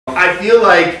I feel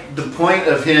like the point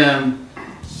of him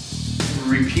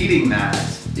repeating that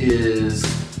is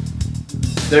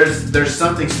there's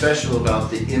something special about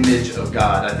the image of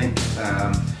God. I think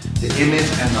the image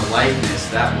and the likeness,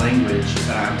 that language,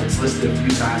 it's listed a few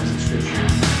times in Scripture.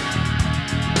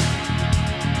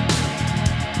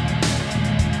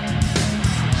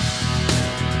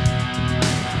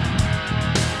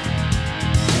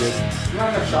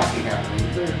 Not enough shocking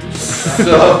happening.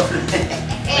 So,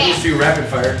 I just do rapid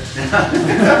fire.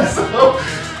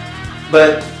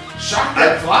 but shock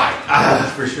that fly.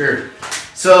 For sure.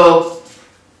 So,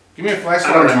 give me a fly I don't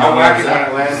swatter. remember I'll whack it when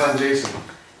exactly. it lands on Jason.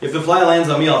 If the fly lands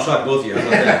on me, I'll shock both of you. How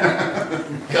about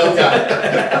that? go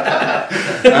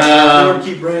God. Lord,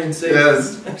 keep Brian safe.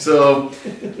 Yes. So,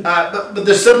 but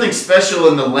there's something special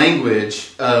in the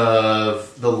language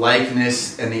of the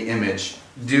likeness and the image.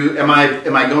 Am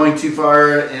I going too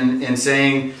far in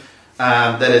saying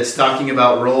that it's talking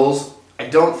about roles? I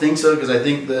don't think so, because I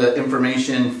think the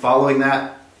information following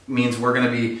that means we're going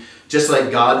to be, just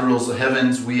like God rules the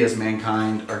heavens, we as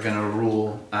mankind are going to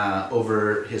rule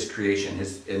over His creation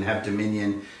and have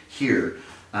dominion here,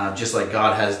 just like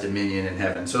God has dominion in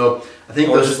heaven. So I think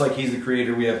just like He's the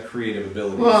creator, we have creative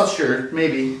abilities. Well, sure,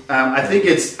 maybe. I think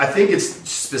it's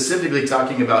specifically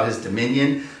talking about His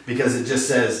dominion, because it just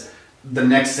says the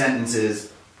next sentence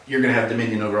is you're going to have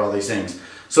dominion over all these things.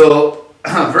 So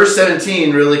verse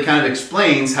 17 really kind of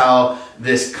explains how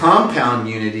this compound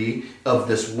unity of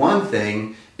this one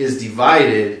thing is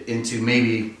divided into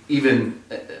maybe even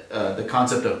the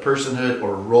concept of personhood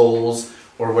or roles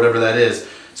or whatever that is.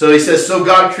 So he says, so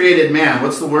God created man.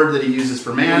 What's the word that he uses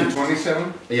for man?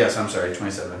 27? Yes, I'm sorry,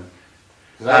 27.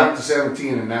 Because I went to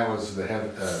 17 and that was the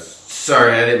heaven.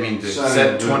 Sorry, I didn't mean to. Sun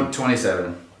and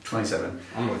 27. 27.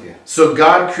 I'm with you. So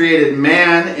God created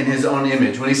man in His own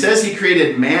image. When he says He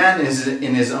created man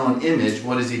in His own image,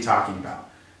 what is He talking about?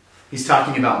 He's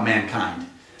talking about mankind,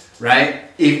 right?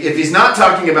 If He's not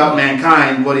talking about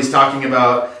mankind, what He's talking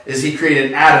about is He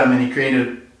created Adam, and He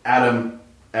created Adam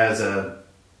as a...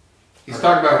 He's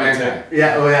talking about mankind.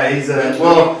 Yeah, oh yeah, he's a...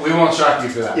 Well, we won't shock you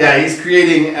for that. Yeah, He's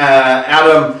creating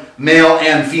Adam male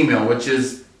and female, which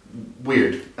is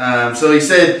weird. So he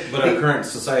said... But our current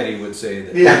society would say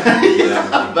that...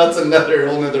 Yeah, that's whole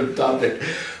nother topic.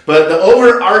 But the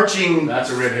overarching... That's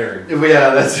a red herring.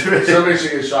 Yeah, that's a red herring. Somebody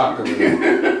should get shocked over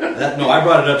that. No, I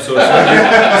brought it up, so it's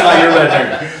not your red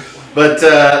herring. But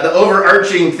the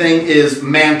overarching thing is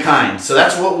mankind. So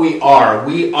that's what we are.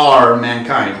 We are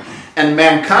mankind. And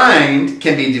mankind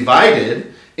can be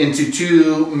divided into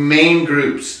two main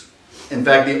groups. In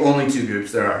fact, the only two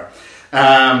groups there are.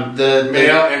 The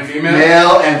male and female?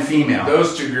 Male and female.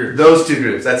 Those two groups. Those two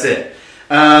groups, that's it.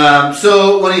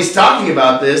 So when he's talking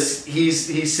about this,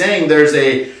 he's saying there's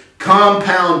a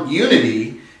compound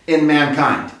unity in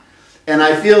mankind. And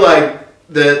I feel like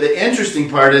the interesting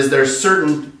part is there's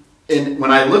certain,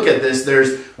 when I look at this,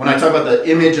 when I talk about the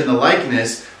image and the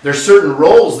likeness, there's certain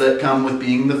roles that come with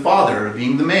being the father, or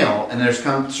being the male, and there's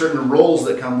certain roles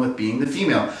that come with being the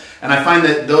female. And I find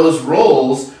that those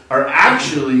roles are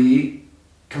actually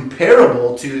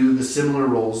comparable to the similar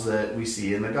roles that we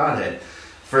see in the Godhead.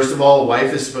 First of all, a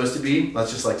wife is supposed to be,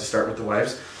 let's just like to start with the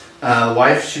wives. The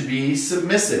wife should be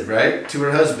submissive, right, to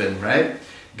her husband, right?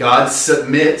 God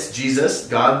submits,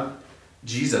 God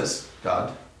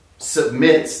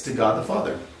submits to God the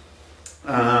Father.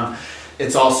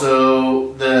 It's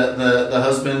also the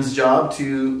husband's job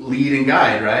to lead and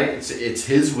guide, right? It's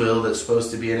his will that's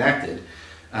supposed to be enacted.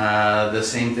 The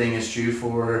same thing is true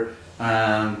for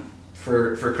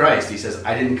Christ. He says,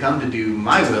 I didn't come to do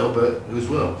my will, but whose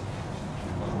will?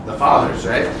 The Father's,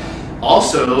 right?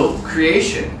 Also,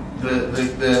 creation.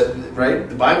 Right?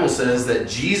 The Bible says that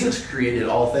Jesus created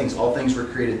all things. All things were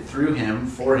created through Him,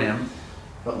 for Him.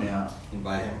 Help me out. And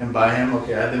by Him. And by Him.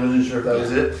 Okay, I wasn't sure if that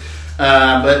was it.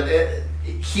 But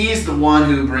He's the one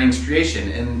who brings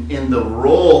creation. And in the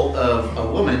role of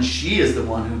a woman, she is the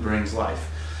one who brings life.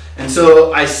 And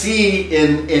so I see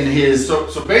in his...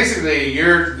 So basically,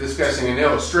 you're discussing an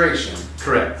illustration.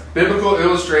 Correct. Biblical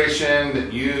illustration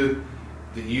that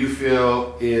you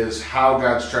feel is how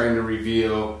God's trying to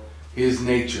reveal His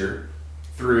nature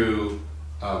through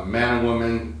man and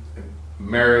woman,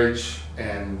 marriage,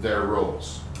 and their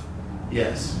roles.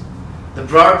 Yes. The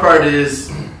broad part is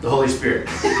the Holy Spirit.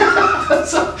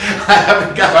 So, I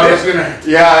haven't got it.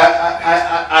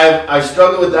 Yeah, I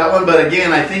struggle with that one, but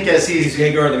again, I think as he's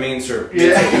Hagar, the main serpent.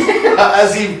 Yeah,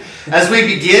 as we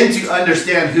begin to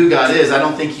understand who God is, I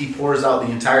don't think He pours out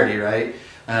the entirety, right?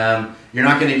 You're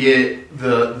not going to get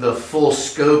the full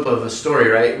scope of a story,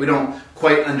 right? We don't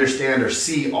quite understand or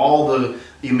see all the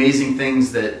amazing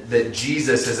things that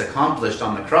Jesus has accomplished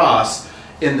on the cross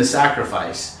in the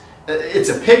sacrifice. It's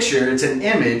a picture, it's an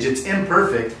image, it's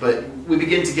imperfect, but we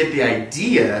begin to get the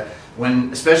idea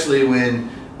especially when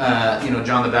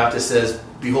John the Baptist says,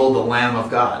 "Behold the Lamb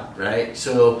of God," right?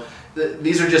 So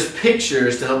these are just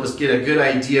pictures to help us get a good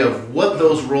idea of what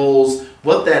those roles,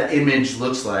 what that image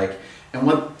looks like. And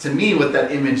what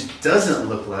that image doesn't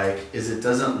look like is it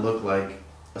doesn't look like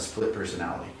a split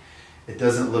personality. It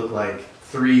doesn't look like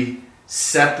three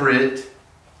separate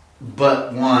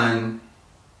but one,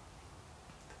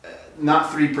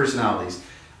 not three personalities.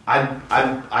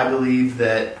 I believe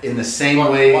that in the same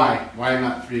way. Why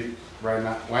not three? Why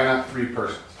not three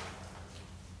persons?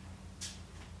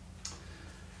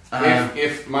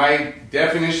 If my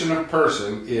definition of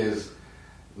person is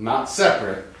not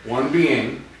separate, one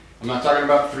being, I'm not talking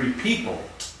about three people.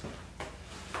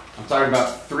 I'm talking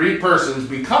about three persons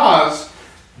because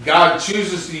God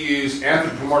chooses to use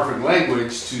anthropomorphic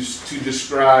language to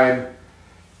describe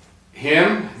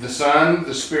Him, the Son,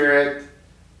 the Spirit,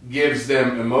 gives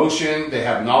them emotion, they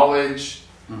have knowledge,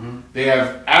 they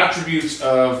have attributes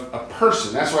of a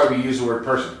person. That's why we use the word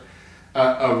person.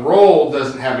 A role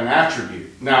doesn't have an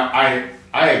attribute. Now,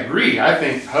 I agree. I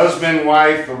think husband,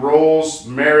 wife, the roles,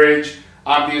 marriage,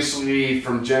 obviously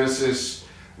from Genesis,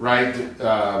 right?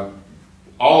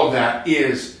 All of that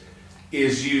is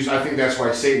used. I think that's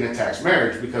why Satan attacks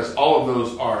marriage, because all of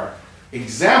those are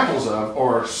examples of,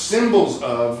 or symbols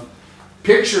of,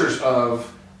 pictures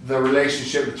of the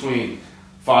relationship between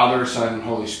Father, Son, and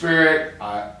Holy Spirit.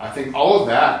 I think all of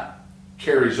that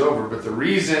carries over. But the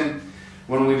reason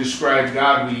when we describe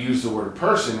God we use the word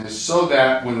person is so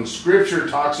that when Scripture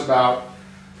talks about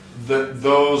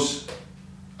those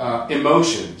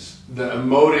emotions, the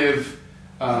emotive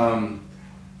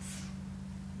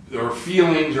or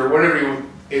feelings or whatever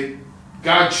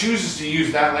God chooses to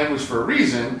use that language for a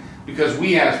reason, because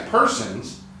we as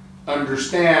persons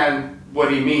understand what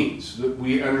He means.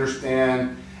 We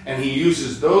understand, and He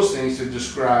uses those things to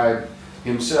describe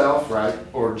Himself, right,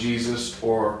 or Jesus,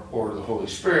 or the Holy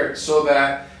Spirit, so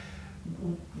that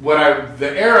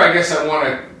the error I guess I want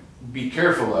to be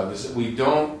careful of is that we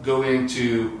don't go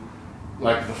into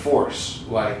like the force,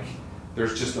 like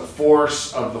there's just a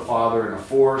force of the Father and a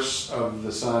force of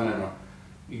the Son, and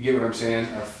you get what I'm saying?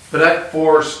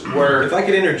 Force where... If I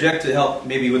could interject to help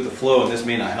maybe with the flow, and this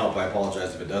may not help, I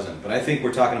apologize if it doesn't, but I think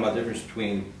we're talking about the difference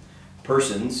between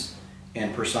persons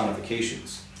and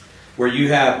personifications, where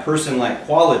you have person-like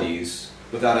qualities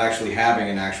without actually having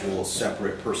an actual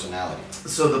separate personality.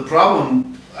 So the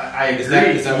problem, I agree.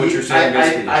 Is that what you're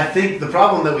saying? I think the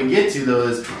problem that we get to, though,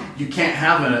 is you can't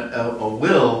have a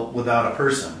will without a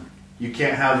person. You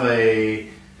can't have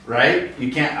right?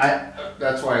 You can't.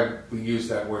 That's why we use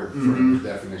that word for the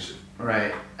definition.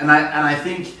 Right, and I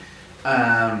think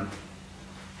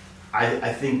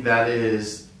I think that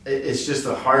it's just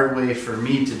a hard way for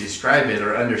me to describe it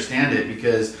or understand it,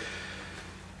 because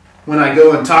when I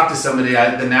go and talk to somebody,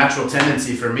 the natural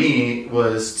tendency for me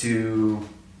was to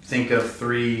think of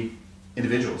three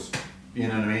individuals. You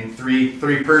know what I mean?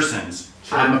 Three persons.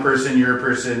 Sure. I'm a person, you're a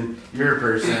person, you're a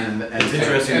person, and it's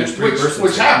interesting. There's three persons,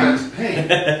 which happens. Hey,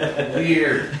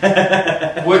 weird.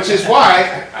 Which is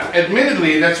why,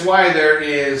 admittedly, that's why there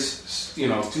is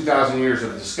 2,000 years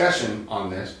of discussion on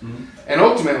this, and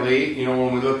ultimately,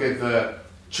 when we look at the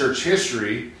church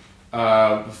history,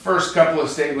 the first couple of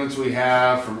statements we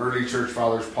have from early church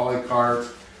fathers, Polycarp,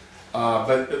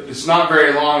 but it's not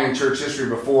very long in church history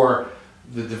before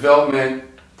the development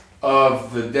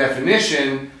of the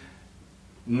definition,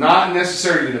 not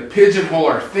necessarily to pigeonhole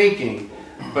our thinking,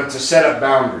 but to set up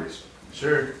boundaries.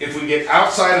 Sure. If we get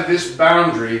outside of this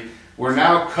boundary, we're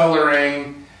now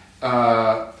coloring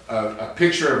a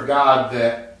picture of God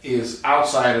that is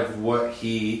outside of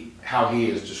how He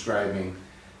is describing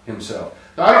Himself.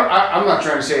 Now, I'm not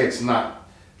trying to say there's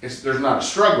not a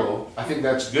struggle. I think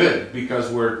that's good,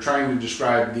 because we're trying to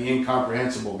describe the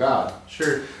incomprehensible God.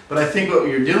 Sure. But I think what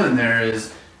you're doing there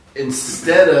is,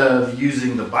 instead of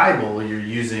using the Bible, you're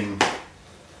using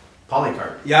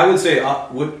Polycarp. Yeah, I would say,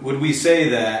 would we say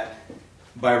that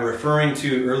by referring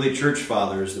to early church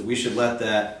fathers, that we should let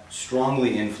that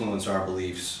strongly influence our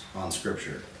beliefs on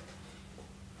Scripture?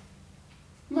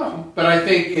 No, but I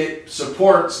think it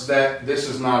supports that this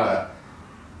is not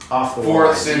a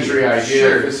fourth century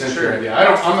idea. Fifth century idea.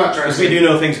 I'm not trying to say... We do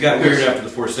know things got weird after the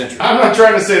 4th century. I'm not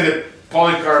trying to say that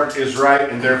Polycarp is right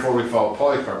and therefore we follow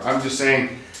Polycarp. I'm just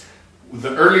saying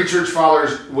the early church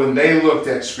fathers, when they looked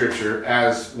at Scripture,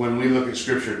 as when we look at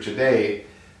Scripture today,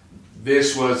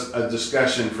 this was a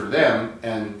discussion for them,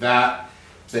 and that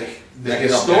the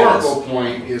historical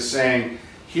point is saying,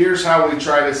 here's how we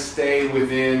try to stay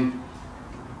within...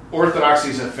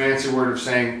 Orthodoxy is a fancy word of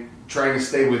saying trying to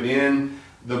stay within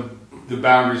the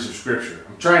boundaries of Scripture.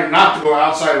 I'm trying not to go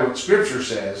outside of what Scripture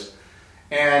says,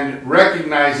 and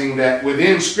recognizing that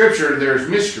within Scripture there's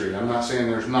mystery. I'm not saying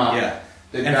there's not. Yeah.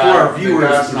 And for our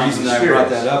viewers, the reason I brought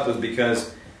that up is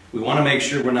because we want to make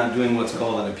sure we're not doing what's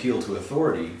called an appeal to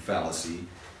authority fallacy,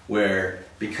 where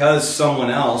because someone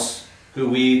else who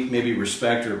we maybe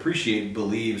respect or appreciate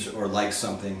believes or likes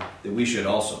something, that we should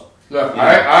also. Look,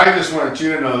 I just want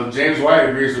you to know James White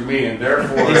agrees with me, and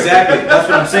therefore... Exactly, that's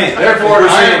what I'm saying. Therefore,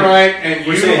 I am right, and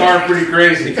you are pretty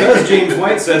crazy. Because James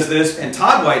White says this, and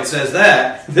Todd White says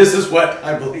that, this is what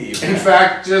I believe. In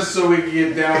fact, just so we can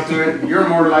get down to it, you're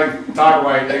more like Todd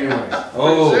White anyway.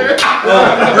 Oh,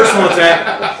 personal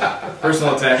attack.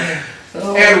 Personal attack.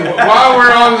 And while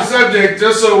we're on the subject,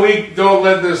 just so we don't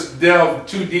let this delve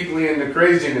too deeply into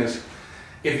craziness,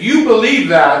 if you believe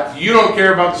that, you don't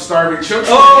care about the starving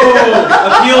children. Oh,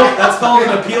 appeal. That's called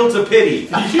an appeal to pity.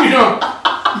 You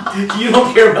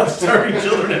don't care about the starving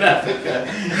children in Africa.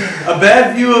 A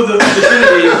bad view of the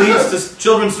Trinity leads to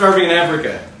children starving in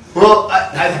Africa. Well,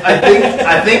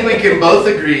 I think we can both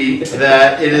agree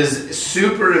that it is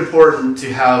super important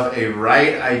to have a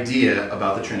right idea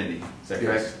about the Trinity. Is that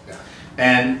correct? Yeah.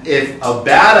 And if a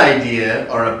bad idea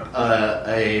or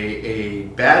a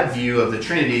bad view of the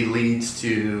Trinity leads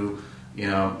to,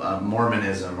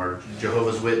 Mormonism or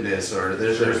Jehovah's Witness, or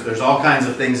there's all kinds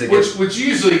of things that which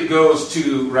usually goes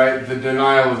to the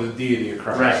denial of the deity of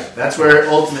Christ. Right. That's where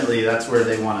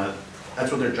they want to.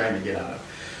 That's what they're trying to get out of.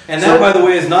 And that, by the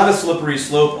way, is not a slippery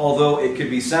slope, although it could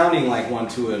be sounding like one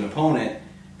to an opponent,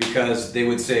 because they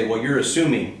would say, well, you're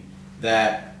assuming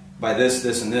that by this,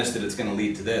 this, and this, that it's going to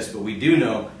lead to this. But we do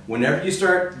know, whenever you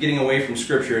start getting away from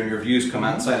Scripture and your views come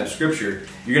outside of Scripture,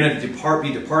 you're going to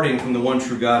be departing from the one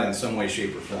true God in some way,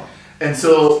 shape, or form. And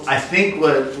so I think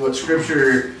what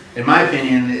Scripture, in my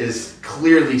opinion, is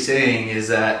clearly saying is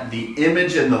that the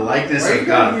image and the likeness of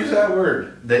God. Use that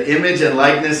word. The image and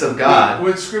likeness of God.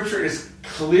 What Scripture is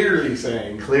clearly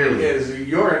saying is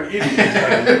you're an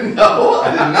idiot. No,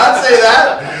 I did not say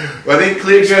that. Well, I think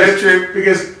clear Scripture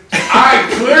because I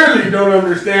clearly don't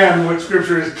understand what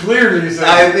Scripture is clearly saying.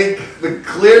 I think the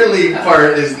clearly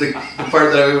part is the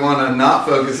part that we want to not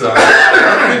focus on.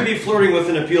 You could be flirting with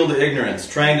an appeal to ignorance,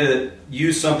 trying to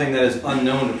use something that is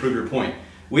unknown to prove your point.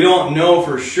 We don't know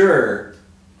for sure,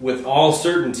 with all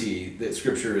certainty, that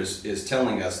Scripture is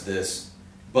telling us this,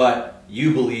 but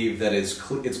you believe that it's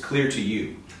clear to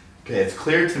you. Okay, it's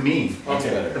clear to me.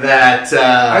 Okay. That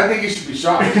I think you should be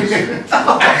shocked.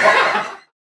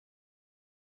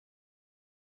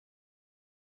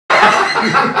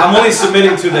 I'm only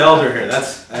submitting to the elder here.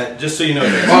 That's just so you know.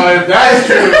 Well, if that is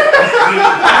true,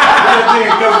 I think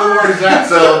a couple words that.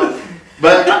 So,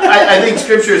 but I think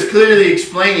Scripture is clearly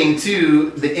explaining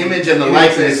to the image and the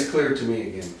likeness. It's clear to me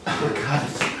again. Oh God,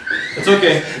 it's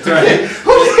okay. It's all right.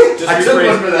 Just I took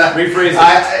one for that. Rephrase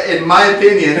it. In my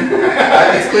opinion,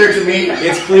 it's clear to me.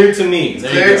 It's clear to me. It's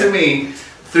clear to me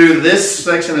through this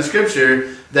section of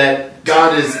Scripture that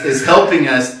God is helping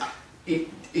us.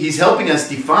 He's helping us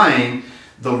define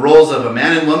the roles of a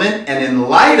man and woman, and in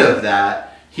light of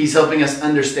that, He's helping us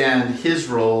understand His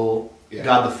role,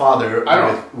 God the Father. I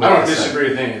don't disagree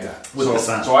with any of that. With the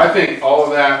Son. So I think all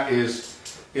of that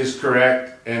is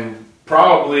correct, and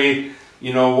probably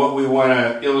what we want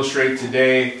to illustrate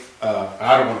today.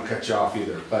 I don't want to cut you off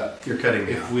either, but you're cutting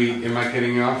me off. Am I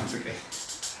cutting you off? It's okay.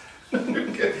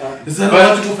 Is that a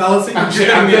logical fallacy? I'm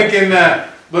thinking that.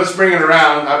 Let's bring it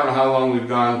around. I don't know how long we've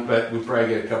gone, but we'll probably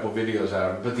get a couple videos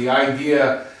out of it. But the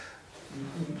idea,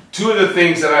 two of the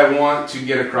things that I want to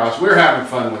get across, we're having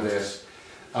fun with this.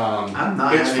 I'm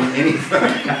not having any fun.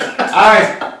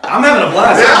 I'm having a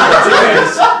blast.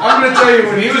 I'm going to tell you,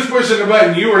 when he was pushing the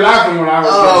button, you were laughing when I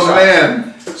was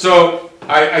man. So,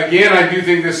 I do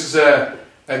think this is a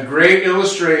great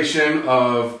illustration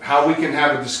of how we can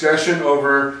have a discussion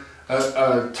over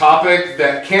a topic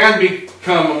that can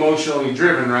become emotionally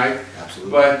driven, right?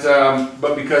 Absolutely.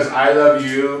 But because I love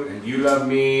you and you love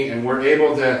me, and we're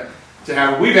able to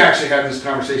have, we've actually had this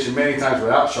conversation many times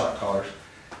without shot collars,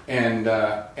 and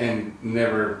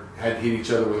never had hit each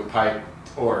other with a pipe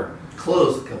or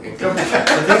close a couple. But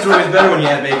things are always better when you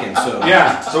add bacon. So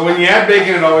yeah, so when you add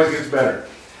bacon, it always gets better.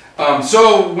 I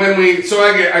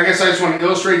guess I just want to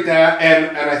illustrate that,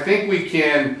 and I think we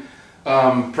can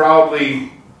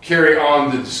probably carry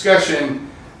on the discussion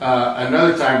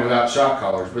another time without shot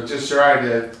collars, but just try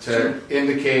to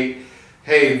indicate,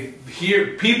 hey,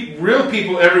 here real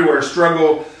people everywhere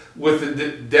struggle with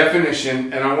the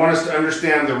definition, and I want us to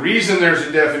understand the reason there's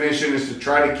a definition is to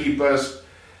try to keep us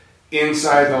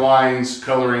inside the lines,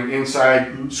 coloring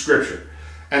inside Scripture,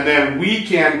 and then we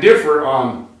can differ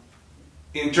on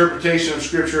interpretation of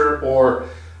Scripture or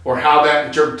how that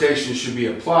interpretation should be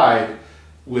applied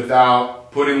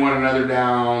without putting one another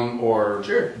down or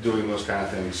doing those kind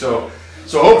of things. So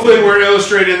hopefully we're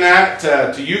illustrating that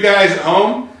to you guys at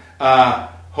home.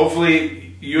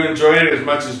 Hopefully you enjoyed it as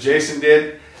much as Jason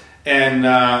did, and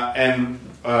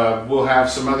we'll have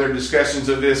some other discussions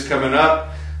of this coming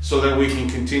up so that we can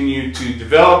continue to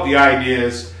develop the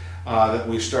ideas that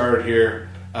we started here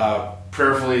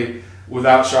prayerfully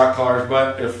without shot collars.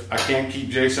 But if I can't keep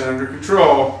Jason under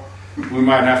control, we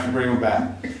might have to bring him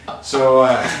back. So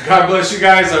God bless you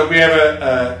guys. I hope you have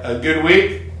a good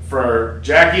week. For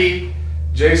Jackie,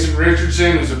 Jason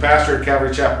Richardson, who's a pastor at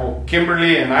Calvary Chapel,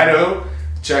 Kimberly in Idaho,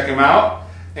 check him out.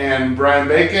 And Brian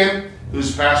Bacon,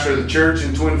 who's a pastor of the church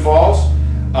in Twin Falls.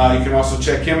 You can also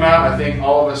check him out. I think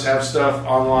all of us have stuff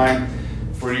online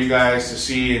for you guys to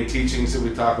see and teachings that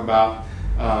we talk about.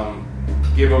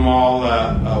 Give them all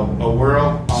a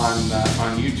whirl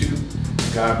on YouTube.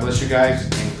 God bless you guys,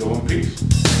 and go in peace.